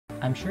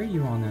I'm sure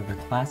you all know the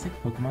classic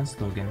Pokémon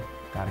slogan,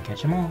 "Gotta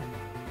catch 'em all."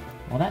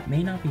 While that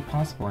may not be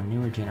possible in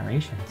newer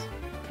generations,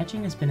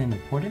 catching has been an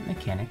important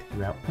mechanic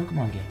throughout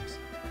Pokémon games.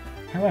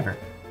 However,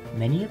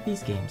 many of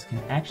these games can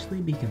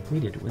actually be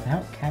completed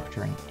without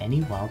capturing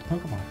any wild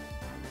Pokémon.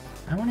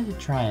 I wanted to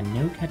try a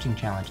no catching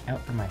challenge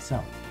out for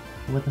myself,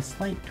 but with a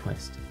slight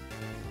twist.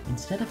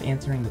 Instead of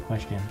answering the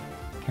question,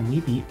 can we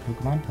beat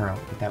Pokémon Pearl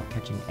without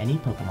catching any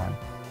Pokémon,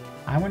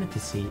 I wanted to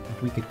see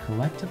if we could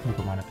collect a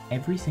Pokémon of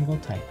every single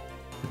type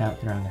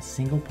without throwing a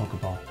single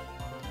Pokéball.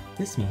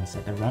 This means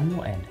that the run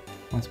will end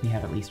once we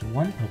have at least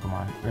one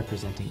Pokémon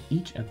representing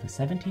each of the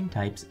 17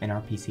 types in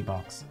our PC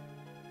box.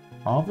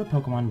 All of the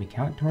Pokémon we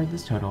count toward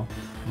this total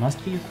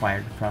must be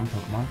acquired from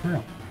Pokémon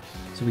Pearl,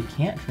 so we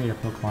can't trade a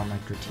Pokémon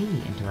like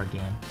Dratini into our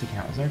game to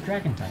count as our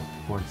Dragon type,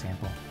 for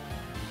example.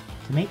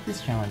 To make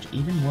this challenge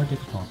even more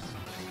difficult,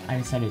 I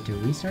decided to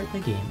restart the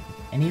game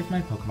if any of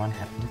my Pokémon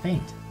happen to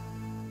faint.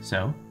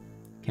 So,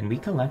 can we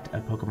collect a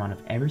Pokémon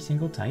of every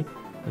single type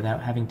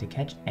without having to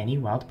catch any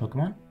wild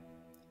Pokémon?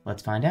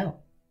 Let's find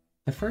out!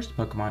 The first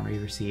Pokémon we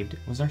received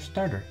was our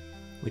starter,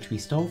 which we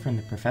stole from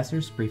the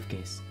professor's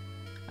briefcase.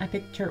 I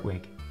picked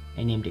Turtwig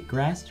and named it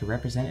Grass to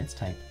represent its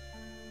type.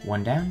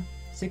 1 down,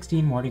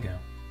 16 more to go.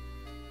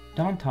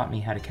 Dawn taught me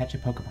how to catch a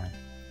Pokémon,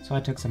 so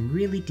I took some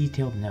really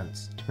detailed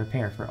notes to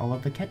prepare for all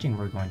of the catching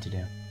we're going to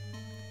do.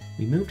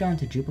 We moved on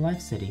to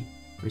Jubilife City,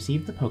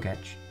 received the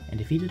Poketch, and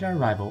defeated our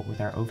rival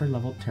with our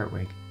over-leveled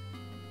Turtwig.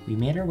 We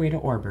made our way to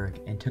Orberg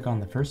and took on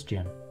the first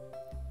gym.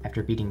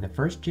 After beating the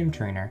first gym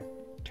trainer,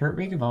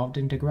 Turtwig evolved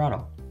into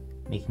Grotle,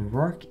 making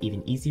Rourke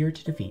even easier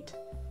to defeat.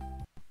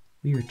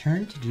 We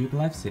returned to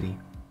Jubilife City,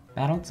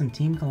 battled some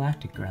Team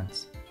Galactic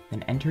grunts,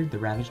 then entered the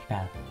Ravaged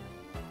Path.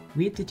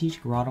 We had to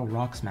teach Grotle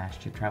Rock Smash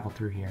to travel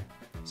through here,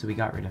 so we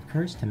got rid of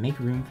Curse to make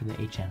room for the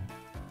HM.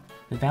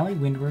 The Valley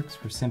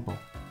Windworks were simple,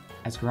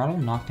 as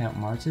Grotle knocked out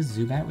Mars's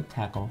Zubat with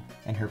Tackle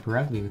and her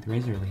Purugly with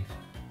Razor Leaf.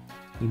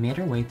 We made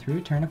our way through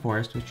Eterna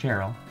Forest with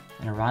Cheryl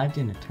and arrived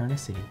in Eterna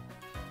City.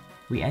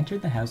 We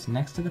entered the house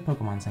next to the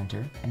Pokemon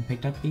Center and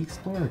picked up the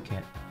Explorer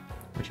Kit,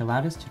 which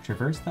allowed us to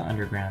traverse the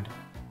underground.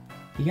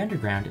 The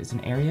underground is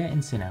an area in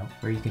Sinnoh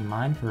where you can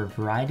mine for a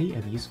variety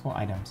of useful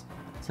items,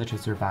 such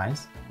as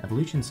Revives,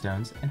 Evolution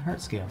Stones, and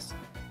Heart Scales.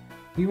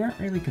 We weren't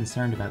really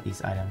concerned about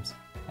these items,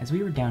 as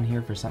we were down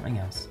here for something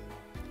else.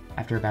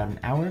 After about an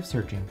hour of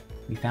searching,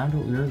 we found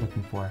what we were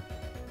looking for,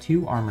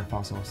 2 armor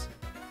fossils.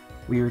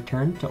 We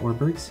returned to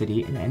Orberg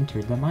City and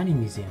entered the Mining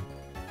Museum,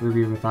 where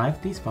we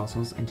revived these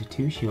fossils into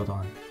 2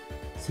 Shieldon.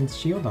 Since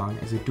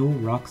Shieldon is a dual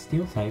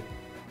Rock-Steel type,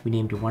 we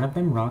named one of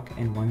them Rock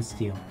and one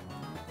Steel.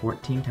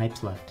 14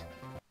 types left.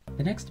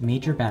 The next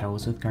major battle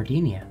was with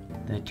Gardenia,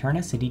 the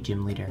Eterna City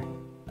gym leader.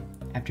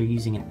 After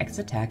using an X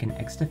attack and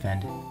X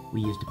defend,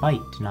 we used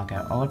Bite to knock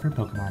out all of her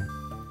Pokemon,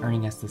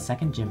 earning us the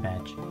 2nd gym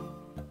badge.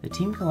 The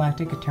Team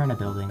Galactic Eterna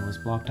building was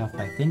blocked off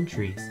by thin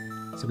trees,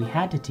 so we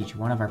had to teach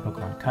one of our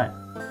Pokemon Cut.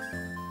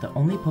 The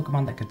only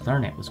Pokemon that could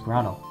learn it was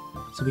Grotle,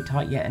 so we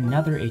taught yet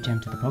another HM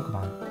to the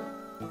Pokemon.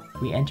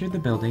 We entered the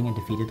building and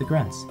defeated the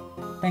Grunts,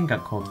 then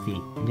got cold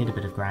feet and did a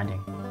bit of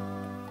grinding.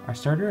 Our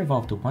starter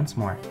evolved once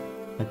more,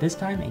 but this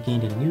time it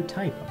gained a new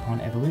type upon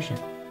evolution,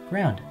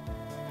 Ground.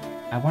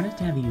 I wanted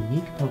to have a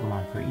unique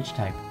Pokemon for each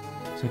type,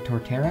 so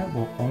Torterra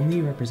will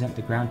only represent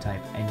the Ground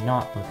type and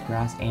not both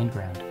Grass and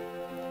Ground.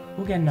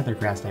 We'll get another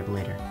Grass type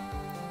later.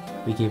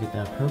 We gave it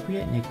the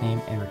appropriate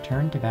nickname and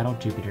returned to battle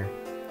Jupiter,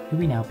 who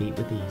we now beat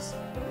with ease.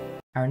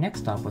 Our next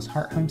stop was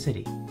Hearthome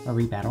City, where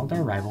we battled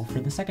our rival for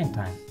the 2nd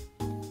time.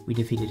 We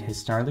defeated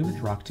his Starly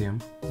with Rock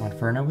Tomb,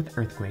 Monferno with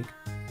Earthquake,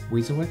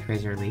 Weasel with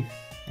Razor Leaf,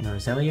 and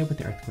Roselia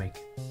with Earthquake.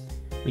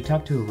 We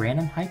talked to a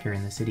random hiker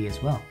in the city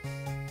as well,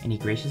 and he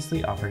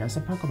graciously offered us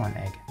a Pokemon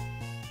egg.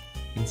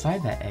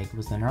 Inside that egg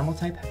was the normal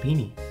type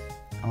Happiny,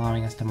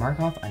 allowing us to mark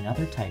off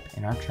another type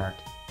in our chart.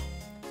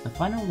 The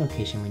final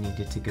location we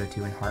needed to go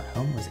to in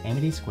Hearthome was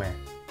Amity Square.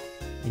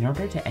 In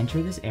order to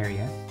enter this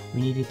area,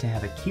 we needed to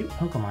have a cute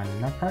Pokemon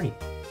in our party,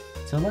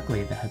 so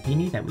luckily the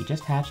Happiny that we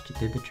just hatched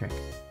did the trick.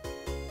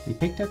 We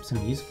picked up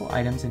some useful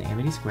items in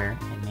Amity Square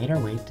and made our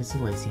way to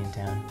Solaceon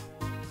Town.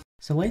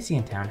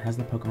 Solaceon Town has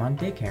the Pokemon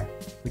Daycare,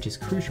 which is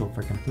crucial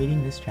for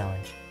completing this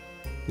challenge.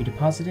 We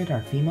deposited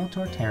our female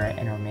Torterra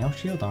and our male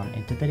Shieldon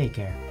into the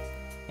daycare,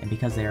 and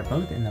because they are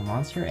both in the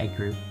Monster Egg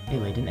group, they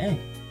laid an egg.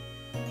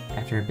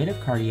 After a bit of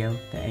cardio,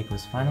 the egg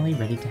was finally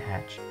ready to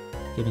hatch,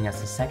 giving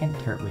us a 2nd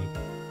Turtwig.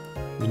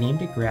 We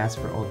named it Grass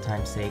for old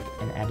time's sake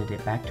and added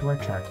it back to our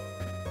chart.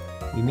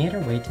 We made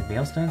our way to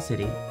Veilstone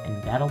City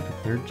and battled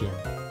the 3rd gym.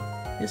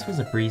 This was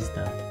a breeze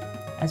though,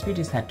 as we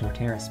just had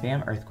Torterra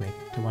spam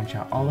Earthquake to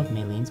one-shot all of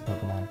Maylene's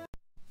Pokemon.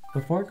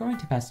 Before going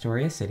to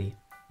Pastoria City,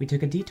 we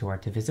took a detour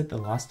to visit the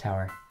Lost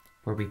Tower,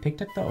 where we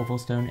picked up the Oval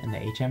Stone and the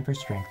HM for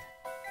Strength.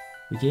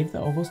 We gave the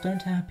Oval Stone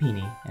to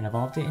Happiny and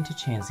evolved it into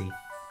Chansey,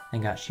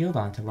 then got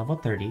Shieldon to level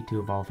 30 to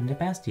evolve into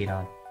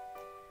Bastiodon.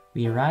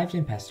 We arrived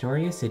in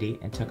Pastoria City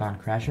and took on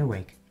Crasher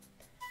Wake.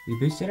 We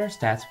boosted our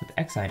stats with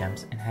X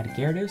items and had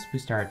Gyarados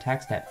boost our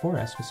attack stat for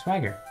us with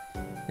Swagger,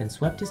 then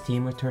swept his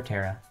team with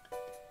Torterra.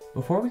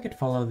 Before we could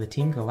follow the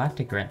Team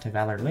Galactic Grunt to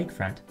Valor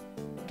Lakefront,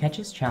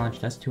 Ketches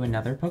challenged us to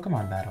another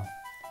Pokemon battle.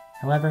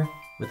 However,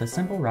 with a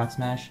simple Rock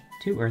Smash,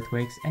 2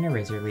 Earthquakes, and a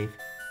Razor Leaf,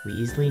 we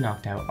easily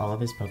knocked out all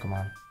of his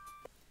Pokemon.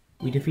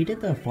 We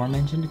defeated the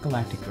aforementioned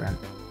Galactic Grunt,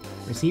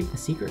 received the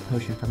secret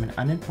potion from an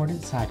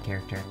unimportant side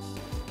character,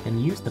 then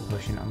used the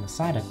potion on the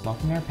Psyduck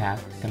blocking our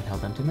path to compel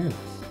them to move.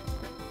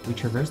 We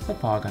traversed the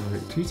fog on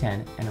Route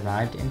 210 and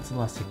arrived in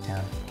Celestic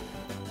Town.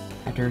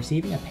 After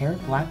receiving a pair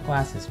of black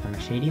glasses from a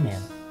shady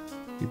man,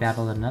 we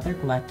battled another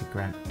Galactic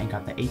Grunt and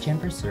got the HM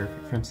for Surf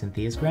from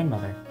Cynthia's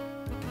grandmother.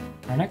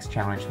 Our next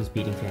challenge was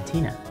beating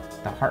Fantina,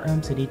 the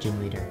Hearthome City gym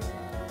leader.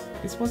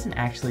 This wasn't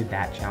actually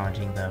that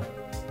challenging though,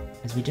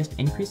 as we just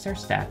increased our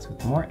stats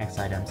with more X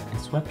items and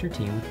swept her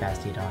team with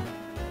Bastiodon.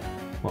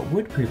 What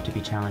would prove to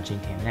be challenging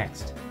came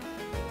next.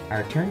 I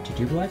returned to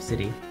Jubilife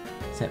City,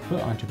 set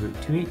foot onto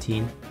Route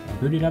 218, and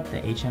booted up the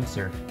HM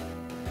Surf,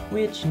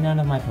 which none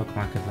of my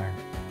Pokemon could learn.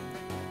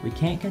 We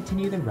can't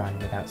continue the run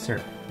without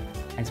Surf,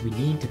 as we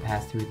need to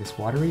pass through this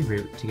watery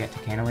route to get to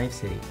Canalave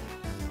City.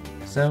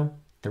 So,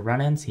 the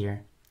run ends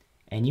here,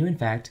 and you in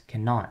fact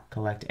cannot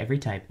collect every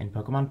type in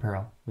Pokemon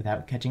Pearl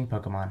without catching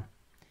Pokemon,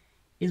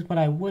 is what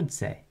I would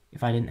say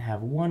if I didn't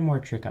have one more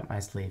trick up my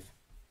sleeve.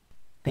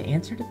 The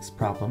answer to this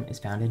problem is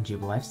found in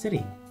Jubilife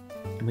City,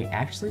 and we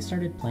actually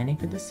started planning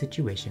for this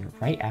situation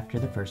right after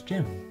the first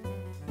gym.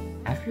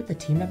 After the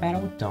team-up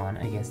battle with Dawn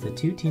against the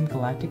 2 Team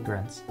Galactic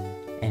Grunts,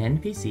 an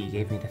NPC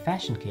gave me the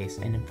fashion case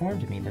and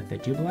informed me that the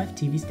Jubilife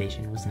TV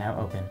station was now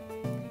open.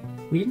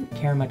 We didn't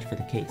care much for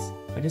the case,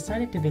 but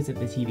decided to visit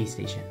the TV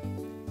station,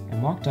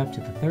 and walked up to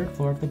the 3rd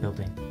floor of the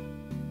building.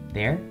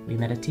 There, we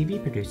met a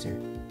TV producer,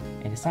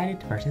 and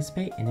decided to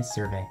participate in his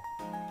survey.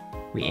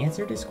 We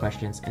answered his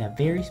questions in a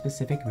very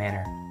specific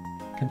manner,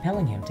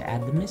 compelling him to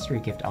add the Mystery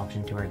Gift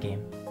option to our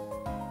game.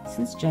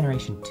 Since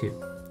Generation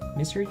 2,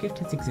 Mystery Gift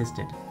has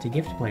existed to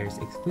gift players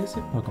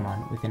exclusive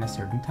Pokemon within a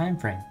certain time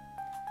frame.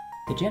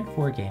 The Gen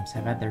 4 games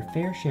have had their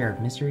fair share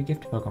of Mystery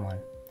Gift Pokemon,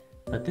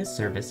 but this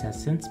service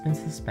has since been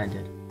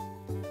suspended.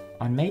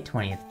 On May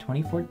 20th,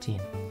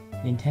 2014,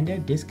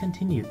 Nintendo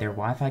discontinued their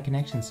Wi-Fi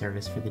connection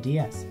service for the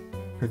DS,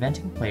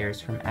 preventing players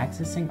from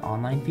accessing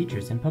online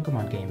features in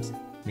Pokemon games,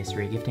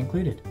 Mystery Gift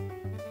included.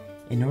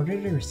 In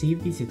order to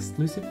receive these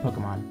exclusive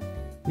Pokemon,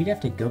 we'd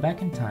have to go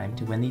back in time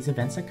to when these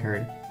events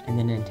occurred and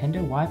the Nintendo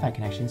Wi-Fi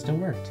connection still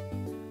worked.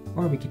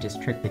 Or we could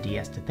just trick the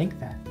DS to think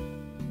that.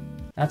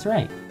 That's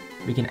right,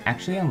 we can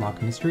actually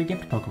unlock Mystery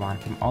Gift Pokemon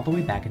from all the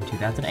way back in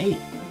 2008.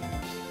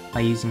 By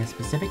using a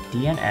specific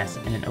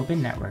DNS and an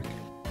open network,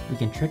 we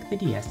can trick the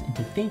DS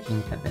into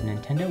thinking that the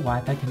Nintendo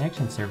Wi-Fi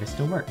connection service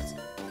still works,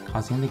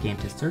 causing the game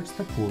to search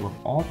the pool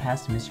of all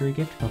past Mystery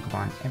Gift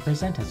Pokemon and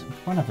present us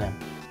with one of them.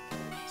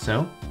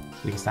 So,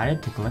 we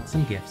decided to collect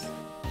some gifts.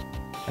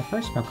 The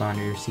first Pokemon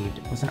we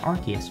received was an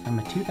Arceus from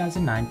a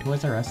 2009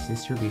 Toys R Us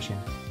distribution.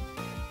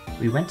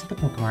 We went to the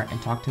Pokemart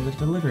and talked to the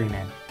delivery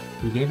man,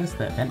 who gave us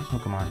the event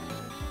Pokemon.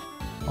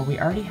 While we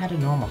already had a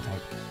normal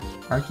type,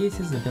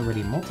 Arceus'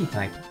 ability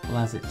Multi-Type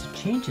allows it to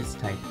change its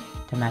type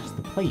to match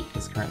the plate it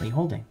is currently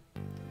holding.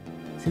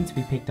 Since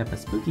we picked up a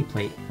Spooky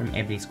plate from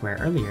Amity Square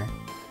earlier,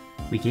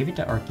 we gave it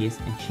to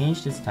Arceus and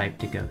changed its type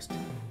to Ghost.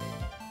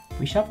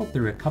 We shuffled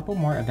through a couple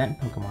more event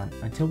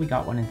Pokemon until we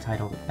got one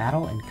entitled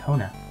Battle in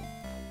Kona.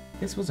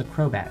 This was a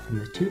Crobat from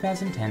the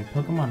 2010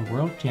 Pokemon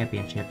World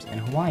Championships in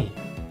Hawaii,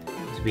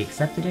 so we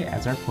accepted it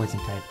as our poison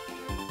type.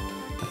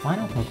 The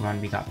final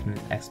Pokemon we got from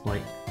this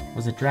exploit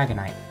was a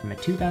Dragonite from a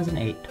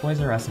 2008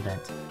 Toys R Us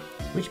event,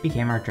 which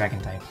became our Dragon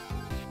type.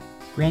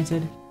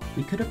 Granted,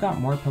 we could have got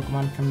more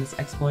Pokemon from this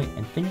exploit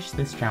and finished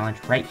this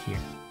challenge right here,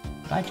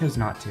 but I chose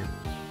not to.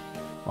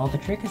 While the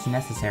trick is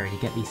necessary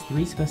to get these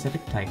 3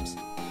 specific types,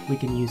 we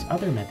can use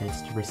other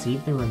methods to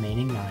receive the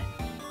remaining 9.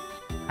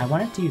 I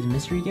wanted to use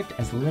Mystery Gift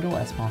as little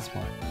as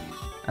possible,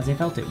 as I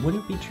felt it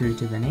wouldn't be true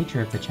to the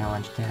nature of the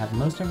challenge to have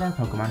most of our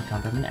Pokemon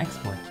come from an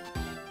exploit.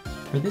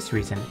 For this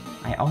reason,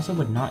 I also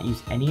would not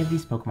use any of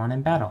these Pokemon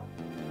in battle,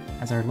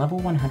 as our level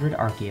 100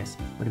 Arceus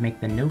would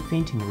make the no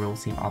fainting rule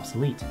seem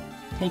obsolete,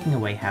 taking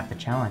away half the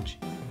challenge.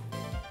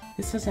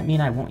 This doesn't mean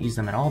I won't use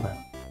them at all though.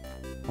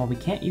 While we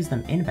can't use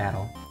them in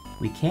battle,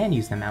 we can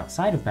use them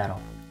outside of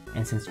battle,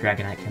 and since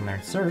Dragonite can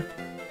learn Surf,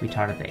 we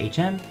taught it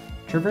the HM,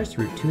 traversed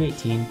Route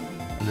 218,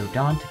 and moved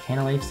on to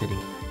Canalave City.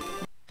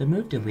 The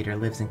move deleter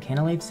lives in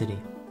Canalave City,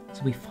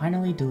 so we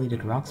finally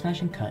deleted Rock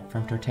Smash and Cut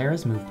from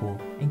Torterra's move pool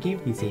and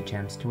gave these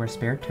HMs to our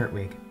spare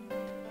Turtwig.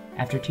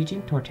 After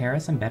teaching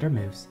Torterra some better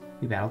moves,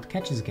 we battled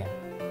Ketches again.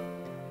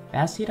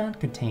 Bastiodon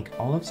could tank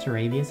all of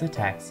Saravia's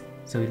attacks,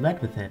 so we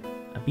led with it,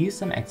 abused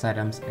some X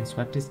items, and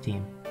swept his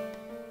team.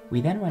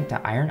 We then went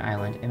to Iron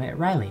Island and met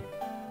Riley,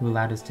 who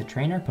allowed us to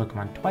train our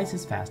Pokemon twice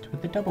as fast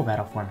with the double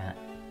battle format.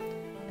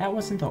 That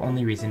wasn't the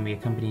only reason we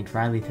accompanied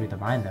Riley through the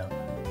mine though.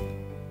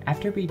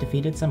 After we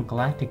defeated some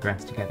Galactic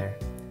Grunts together,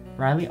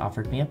 Riley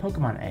offered me a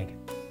Pokemon egg,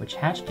 which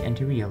hatched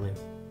into Riolu.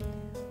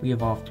 We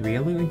evolved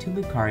Riolu into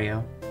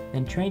Lucario,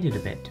 then trained it a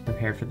bit to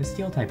prepare for the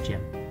Steel-type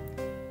gym.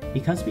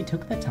 Because we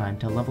took the time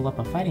to level up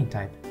a fighting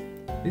type,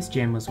 this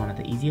gym was one of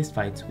the easiest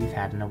fights we've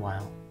had in a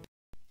while.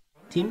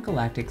 Team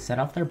Galactic set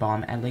off their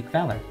bomb at Lake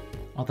Valor,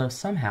 although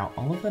somehow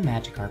all of the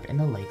Magikarp in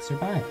the lake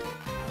survived.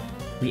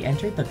 We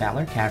entered the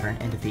Valor Cavern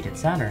and defeated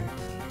Saturn,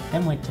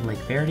 then went to Lake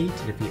Verity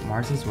to defeat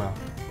Mars as well.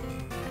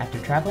 After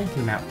traveling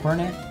through Mount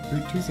Coronet,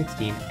 Route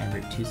 216, and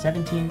Route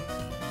 217,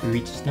 we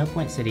reached Snow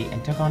Point City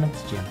and took on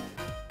its gym.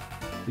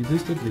 We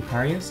boosted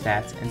Lucario's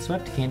stats and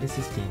swept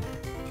Candace's team,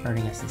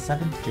 earning us the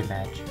 7th gym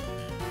badge.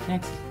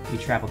 Next, we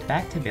traveled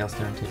back to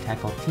Veilstone to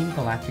tackle Team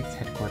Galactic's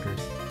headquarters,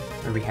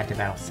 where we had to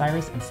battle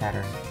Cyrus and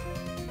Saturn.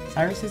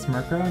 Cyrus's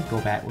Murkrow and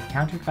Golbat were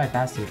countered by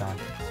Bastiodon,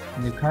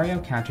 and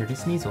Lucario countered a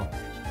Sneasel.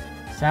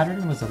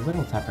 Saturn was a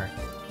little tougher,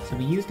 so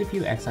we used a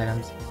few X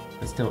items,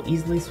 but still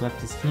easily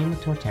swept his team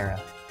with Torterra.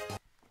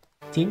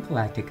 Team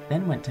Galactic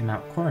then went to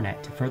Mount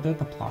Coronet to further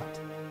the plot,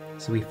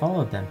 so we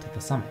followed them to the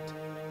summit.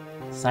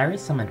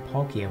 Cyrus summoned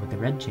Palkia with the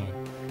Red Chain,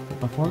 but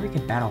before we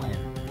could battle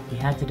him, we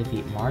had to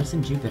defeat Mars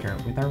and Jupiter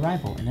with our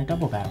rival in a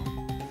double battle.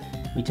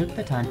 We took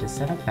the time to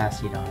set up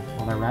Bastiodon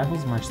while our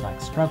rival's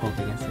Munchlax struggled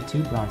against the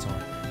 2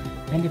 Bronzor,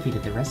 then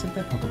defeated the rest of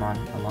their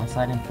Pokemon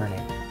alongside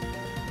Infernape.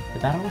 The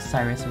battle with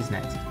Cyrus was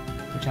next,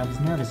 which I was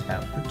nervous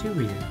about for 2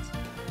 reasons.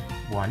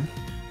 1,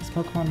 his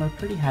Pokemon were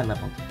pretty high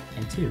leveled,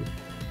 and 2,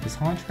 his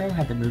Honchkrow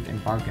had the move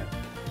Embargo,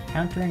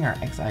 countering our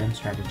X-item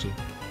strategy.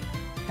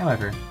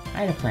 However, I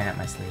had a plan up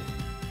my sleeve.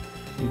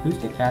 We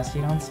boosted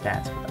Bastiodon's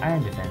stats with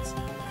Iron Defense,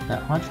 so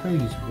that Honchkrow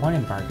used 1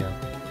 Embargo,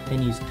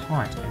 then used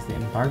Taunt as the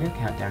Embargo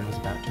countdown was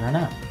about to run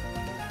out.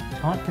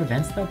 Taunt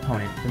prevents the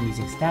opponent from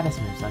using status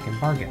moves like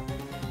Embargo,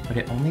 but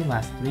it only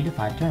lasts 3 to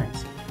 5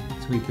 turns,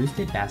 so we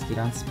boosted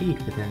Bastiodon's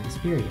speed within this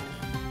period.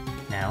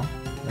 Now,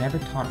 whenever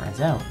Taunt runs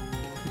out,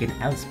 we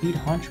can outspeed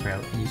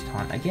Honchkrow and use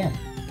Taunt again,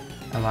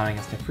 allowing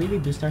us to freely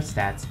boost our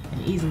stats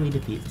and easily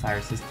defeat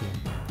Cyrus's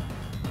team.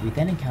 We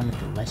then encountered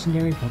the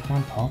legendary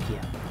Pokemon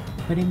Palkia,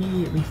 but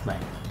immediately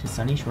fled to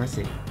Sunny Shore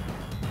City.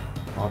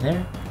 While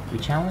there, we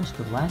challenged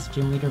the last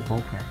gym leader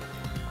Volkner,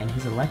 and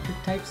his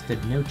electric type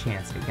stood no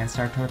chance against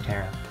our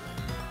Torterra.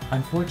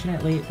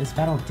 Unfortunately, this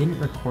battle didn't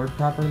record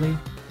properly,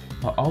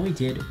 but all we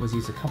did was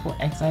use a couple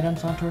X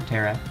items on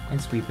Torterra and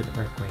sweep with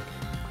Earthquake.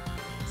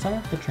 Some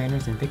of the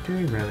trainers in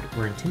Victory Road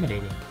were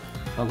intimidating,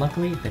 but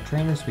luckily the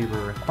trainers we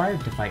were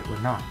required to fight were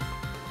not,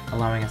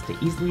 allowing us to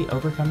easily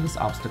overcome this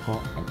obstacle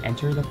and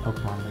enter the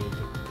Pokemon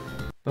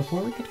League.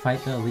 Before we could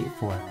fight the Elite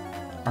Four,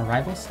 our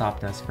rival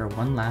stopped us for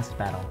one last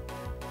battle.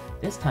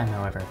 This time,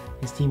 however,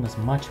 his team was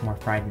much more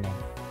frightening,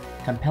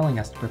 compelling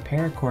us to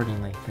prepare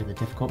accordingly for the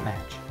difficult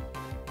match.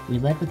 We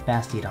led with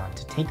Bastiodon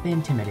to take the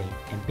Intimidate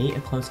and bait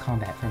a close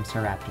combat from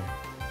Staraptor,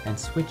 then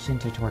switched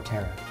into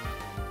Torterra.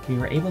 We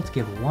were able to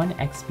give 1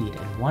 X speed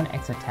and 1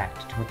 X attack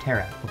to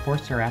Torterra before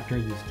Staraptor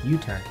used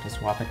U-turn to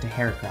swap it to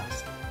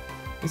Heracross.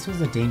 This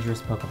was a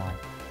dangerous Pokemon,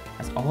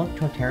 as all of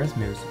Torterra's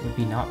moves would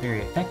be not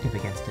very effective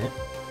against it,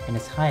 and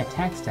its high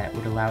attack stat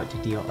would allow it to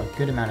deal a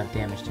good amount of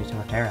damage to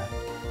Torterra.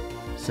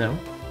 So,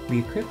 we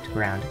equipped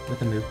Ground with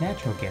the move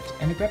Natural Gift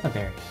and a Greppa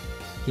Berry,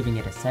 giving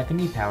it a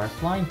 70 power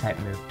flying type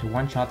move to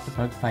one-shot the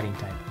Pug fighting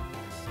type.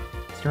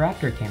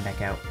 Staraptor came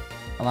back out,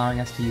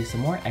 allowing us to use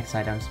some more X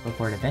items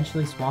before it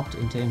eventually swapped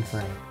into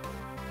Infernape.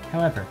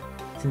 However,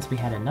 since we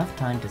had enough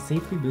time to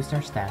safely boost our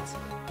stats,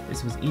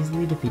 this was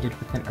easily defeated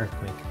with an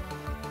Earthquake.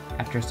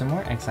 After some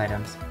more X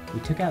items, we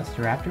took out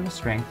Staraptor with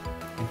Strength,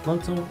 and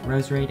Floatzel,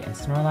 Roserade, and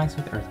Snorlax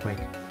with Earthquake.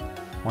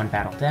 1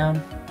 battle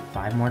down,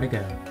 5 more to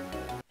go.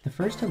 The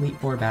first Elite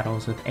Four battle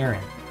was with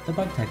Aaron, the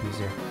Bug-type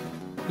user.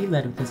 He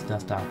led with his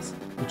Dustox,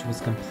 which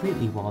was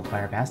completely walled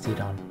by our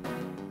Bastiodon.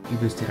 We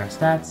boosted our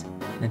stats,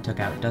 then took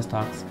out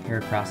Dustox,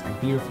 Heracross,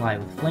 and Beautifly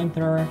with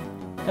Flamethrower,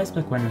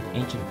 Vespiquen with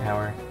Ancient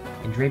Power,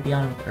 and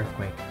Drapion with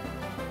Earthquake.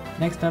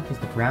 Next up was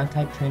the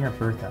Ground-type trainer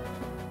Bertha.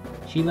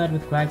 She led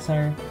with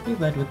Quagsire, we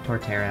led with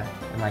Torterra,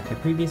 and like the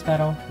previous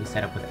battle, we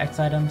set up with X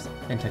items,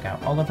 then took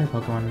out all of her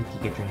Pokemon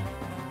with Giga Drain.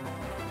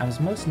 I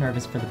was most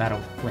nervous for the battle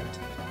with Flint,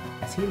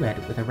 as he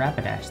led with a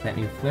Rapidash that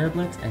knew Flare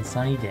Blitz and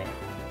Sunny Day.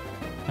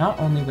 Not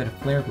only would a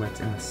Flare Blitz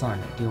in the sun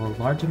deal a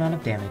large amount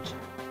of damage,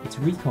 its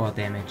recoil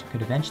damage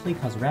could eventually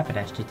cause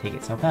Rapidash to take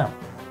itself out,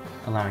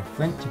 allowing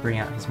Flint to bring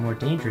out his more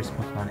dangerous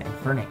Pokemon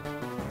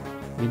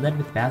Infernape. We led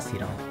with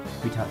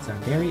Bastiodon, we taught some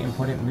very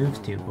important moves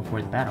to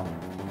before the battle,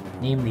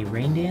 namely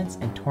Rain Dance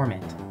and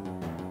Torment.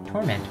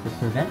 Torment would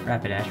prevent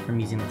Rapidash from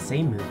using the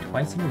same move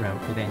twice in a row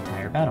for the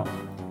entire battle,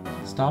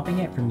 stopping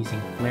it from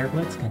using Flare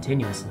Blitz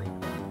continuously.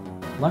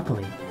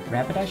 Luckily,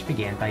 Rapidash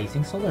began by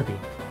using Solar Beam,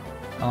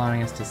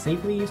 allowing us to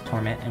safely use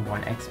Torment and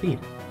 1 X speed.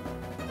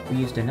 We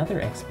used another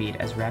X speed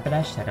as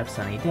Rapidash set up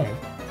Sunny Day,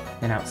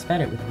 then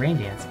outsped it with Rain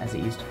Dance as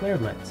it used Flare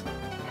Blitz,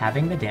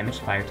 having the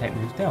damaged Fire-type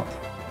moves dealt.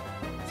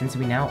 Since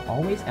we now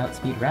always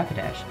outspeed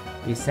Rapidash,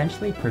 we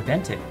essentially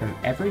prevent it from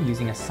ever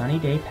using a Sunny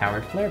Day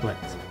powered Flare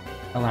Blitz,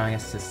 allowing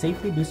us to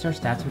safely boost our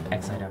stats with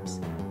X items.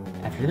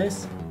 After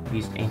this, we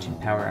used Ancient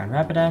Power on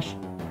Rapidash,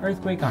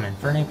 Earthquake on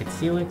Infernape and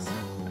Steelix,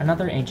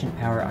 another Ancient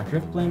Power on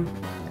Drifblim,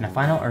 and a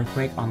final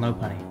Earthquake on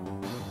Lopunny.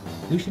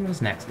 Lucian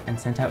was next and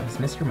sent out his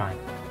Mr. Mime,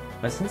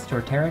 but since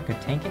Torterra could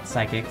tank its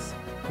Psychics,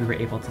 we were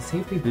able to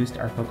safely boost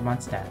our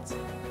Pokemon stats.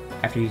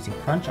 After using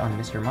Crunch on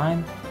Mr.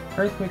 Mime,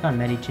 Earthquake on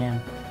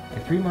Medicham,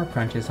 and 3 more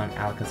crunches on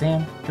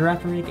Alakazam,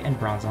 Girafarig, and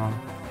Bronzong,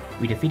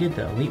 we defeated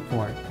the Elite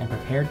Four and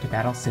prepared to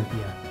battle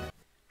Cynthia.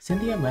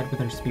 Cynthia led with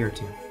her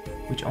Spiritomb,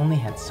 which only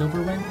had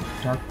Silver Wind,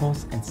 Dark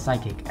Pulse, and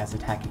Psychic as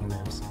attacking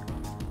moves,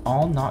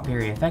 all not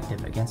very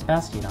effective against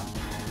Bastiodon.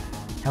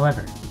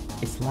 However,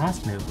 its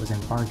last move was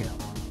Embargo,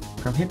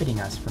 prohibiting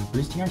us from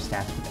boosting our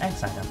stats with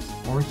X items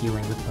or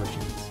healing with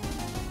potions.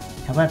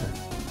 However,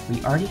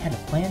 we already had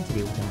a plan to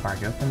deal with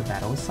Embargo from the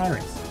battle with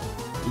Cyrus,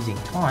 using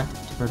Taunt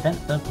to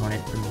prevent the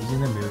opponent from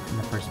using the move in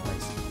the first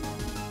place.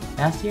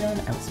 Bastiodon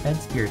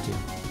outsped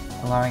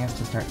Spiritomb, allowing us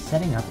to start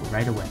setting up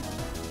right away.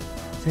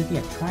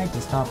 Cynthia tried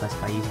to stop us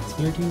by using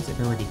Spiritomb's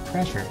ability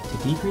Pressure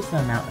to decrease the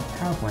amount of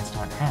power points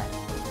Taunt had,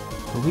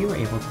 but we were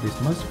able to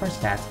boost most of our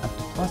stats up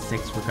to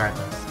 +6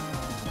 regardless.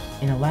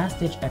 In a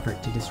last-ditch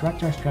effort to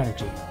disrupt our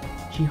strategy,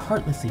 she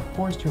heartlessly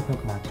forced her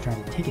Pokémon to try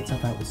to take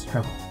itself out with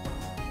Struggle,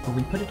 but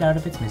we put it out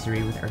of its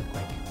misery with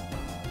Earthquake.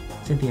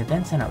 Cynthia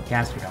then sent out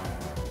Gastrodon,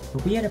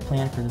 but we had a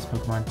plan for this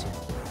Pokémon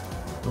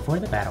too. Before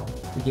the battle,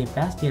 we gave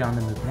Bastiodon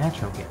the move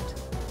Natural Gift,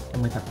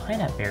 and with a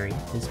Pineapple Berry,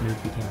 this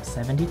move became a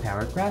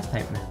 70-power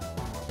Grass-type move,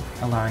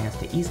 allowing us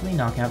to easily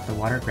knock out the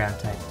Water Ground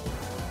type.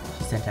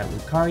 She sent out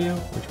Lucario,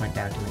 which went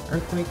down to an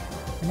Earthquake,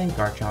 and then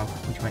Garchomp,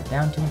 which went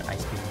down to an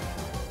Ice Beam.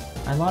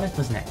 Milotic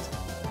was next,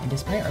 and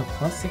despite our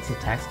 +6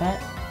 attack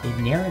stat, it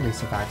narrowly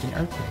survived an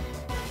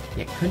Earthquake,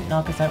 yet couldn't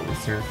knock us out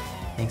with Surf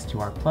thanks to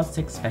our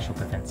 +6 special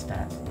defense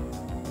stat.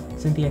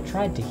 Cynthia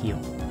tried to heal,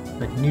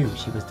 but knew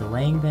she was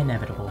delaying the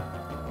inevitable,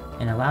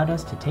 and allowed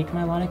us to take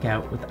Milotic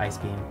out with Ice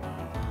Beam.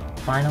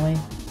 Finally,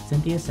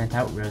 Cynthia sent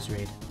out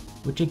Roserade,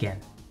 which again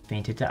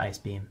fainted to Ice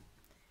Beam.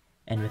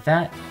 And with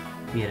that,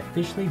 we had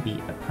officially beat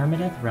a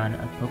permadeath run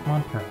of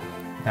Pokemon Pearl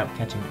without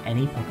catching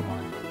any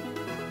Pokemon.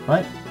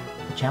 But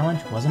the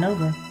challenge wasn't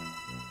over.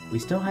 We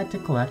still had to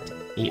collect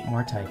 8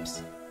 more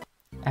types.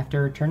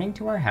 After returning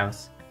to our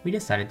house, we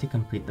decided to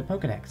complete the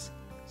Pokédex.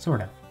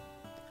 Sort of.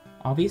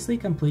 Obviously,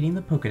 completing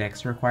the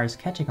Pokédex requires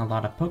catching a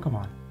lot of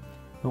Pokemon,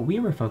 but we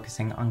were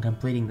focusing on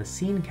completing the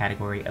Scene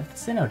category of the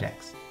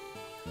Sinnoh-Dex.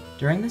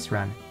 During this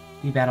run,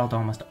 we battled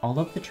almost all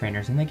of the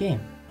trainers in the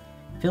game,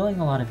 filling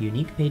a lot of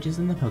unique pages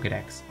in the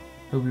Pokédex,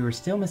 but we were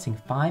still missing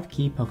 5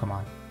 key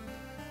Pokemon.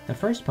 The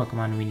first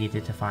Pokemon we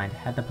needed to find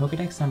had the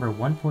Pokédex number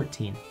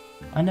 114,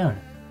 Unknown.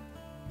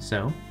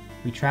 So,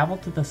 we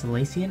traveled to the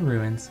Salacian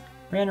Ruins,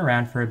 ran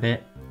around for a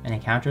bit, and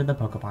encountered the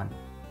Pokemon.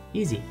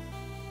 Easy.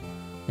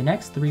 The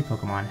next 3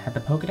 Pokemon had the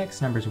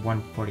Pokédex numbers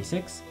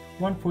 146,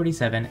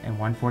 147, and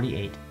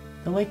 148,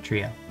 the Lake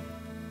Trio.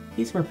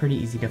 These were pretty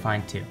easy to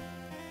find too,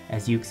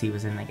 as Uxie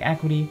was in Lake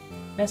Aquity,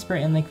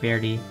 Mesprit in Lake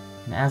Verde,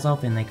 and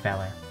Azolf in Lake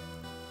Valor.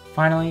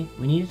 Finally,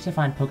 we needed to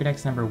find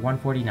Pokédex number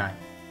 149,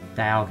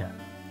 Dialga.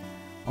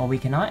 While we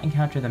cannot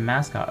encounter the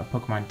mascot of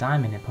Pokemon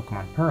Diamond and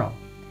Pokemon Pearl,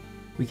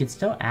 we can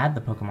still add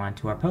the Pokemon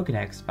to our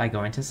Pokédex by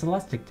going to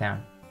Celestic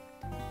Town.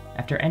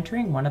 After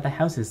entering one of the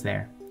houses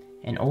there,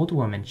 an old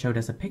woman showed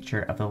us a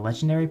picture of the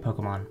legendary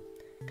Pokemon,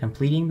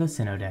 completing the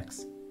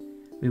Sinnoh-Dex.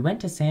 We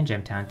went to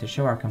Sandgem Town to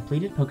show our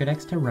completed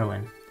Pokédex to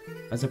Rowan,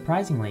 but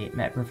surprisingly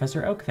met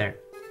Professor Oak there,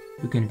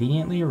 who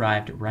conveniently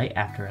arrived right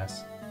after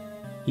us.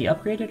 He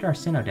upgraded our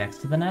Sinnoh-Dex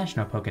to the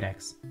National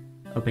Pokédex,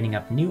 opening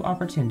up new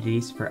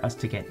opportunities for us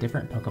to get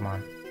different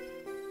Pokemon.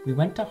 We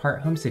went to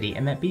Hearthome City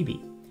and met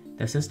Bibi,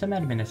 the system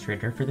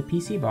administrator for the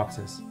PC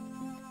boxes.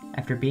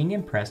 After being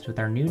impressed with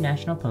our new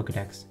National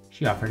Pokédex,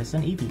 she offered us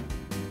an Eevee.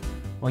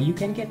 While you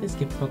can get this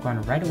gift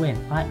Pokemon right away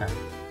in Platinum,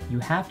 you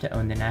have to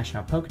own the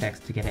National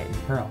Pokédex to get it in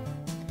Pearl.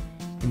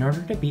 In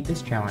order to beat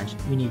this challenge,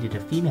 we needed a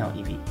female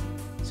Eevee,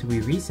 so we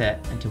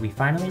reset until we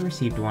finally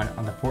received one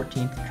on the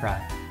 14th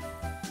try.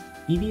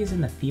 Eevee is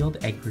in the Field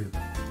Egg group,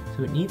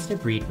 so it needs to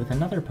breed with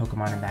another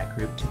Pokemon in that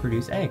group to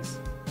produce eggs.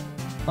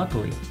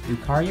 Luckily,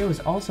 Lucario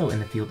is also in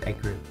the Field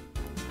Egg group,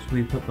 so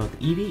we put both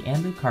Eevee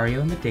and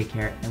Lucario in the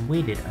daycare and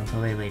waited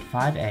until they laid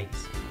 5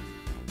 eggs.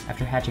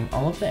 After hatching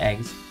all of the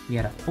eggs, we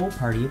had a full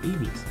party of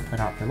Eevees, but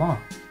not for long,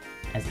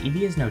 as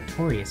Eevee is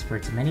notorious for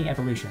its many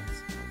evolutions.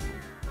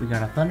 We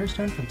got a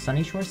Thunderstone from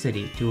Sunyshore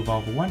City to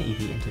evolve one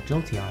Eevee into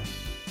Jolteon,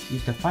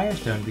 used a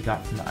Firestone we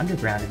got from the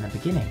Underground in the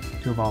beginning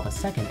to evolve a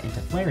second into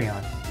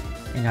Flareon,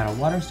 and got a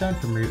Waterstone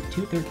from Route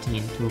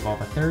 213 to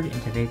evolve a third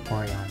into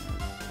Vaporeon.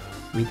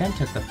 We then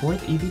took the 4th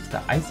Eevee to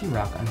the Icy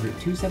Rock on Route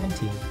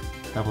 217,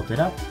 leveled it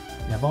up,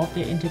 and evolved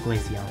it into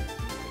Glaceon.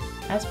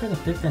 As for the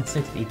 5th and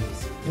 6th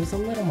Eevees, it was a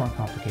little more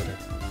complicated,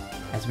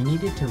 as we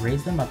needed to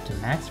raise them up to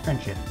max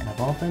friendship and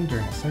evolve them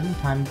during a certain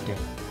time of day.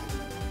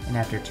 And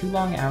after 2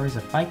 long hours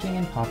of fighting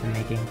and poppin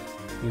making,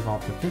 we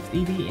evolved the 5th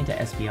Eevee into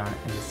Espeon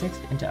and the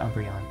 6th into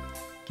Umbreon,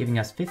 giving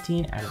us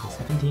 15 out of the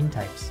 17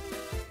 types.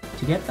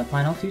 To get the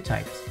final 2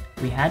 types,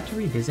 we had to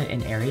revisit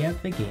an area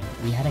of the game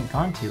we hadn't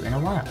gone to in a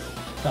while,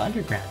 the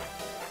Underground.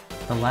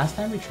 The last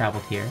time we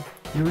traveled here,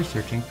 we were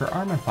searching for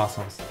armor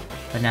fossils,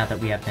 but now that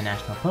we have the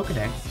National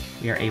Pokédex,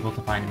 we are able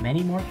to find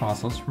many more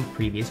fossils from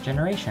previous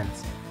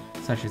generations,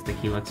 such as the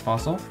Helix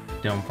fossil,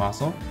 Dome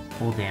fossil,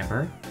 Old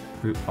Amber,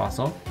 Root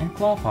fossil, and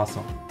Claw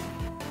fossil.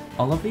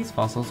 All of these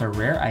fossils are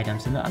rare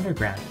items in the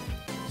Underground,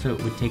 so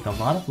it would take a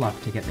lot of luck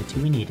to get the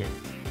 2 we needed.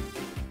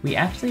 We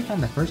actually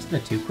found the first of the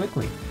two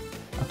quickly,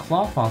 a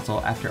claw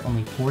fossil after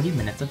only 40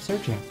 minutes of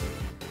searching.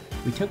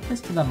 We took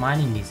this to the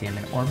mining museum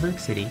in Orberg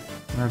City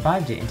and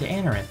revived it into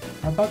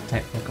Anorith, our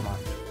bug-type Pokemon.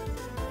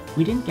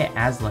 We didn't get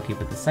as lucky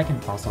with the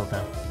second fossil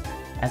though,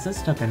 as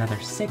this took another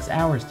 6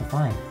 hours to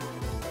find.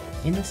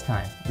 In this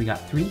time, we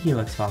got 3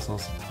 Helix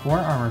fossils, 4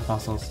 armor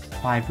fossils,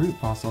 5 root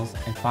fossils,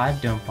 and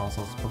 5 dome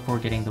fossils before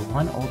getting the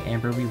 1 old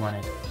amber we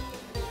wanted.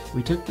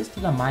 We took this to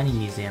the mining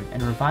museum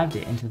and revived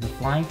it into the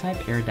flying-type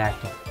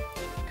Aerodactyl,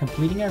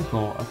 completing our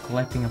goal of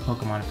collecting a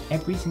Pokemon of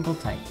every single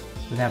type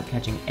without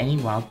catching any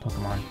wild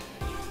Pokemon.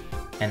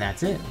 And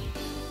that's it!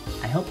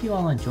 I hope you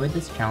all enjoyed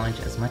this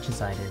challenge as much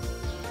as I did.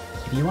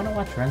 If you want to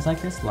watch runs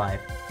like this live,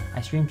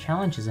 I stream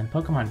challenges and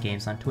Pokemon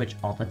games on Twitch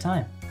all the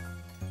time.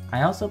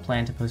 I also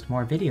plan to post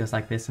more videos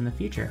like this in the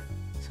future,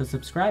 so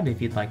subscribe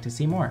if you'd like to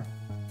see more.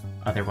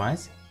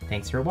 Otherwise,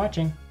 thanks for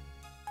watching!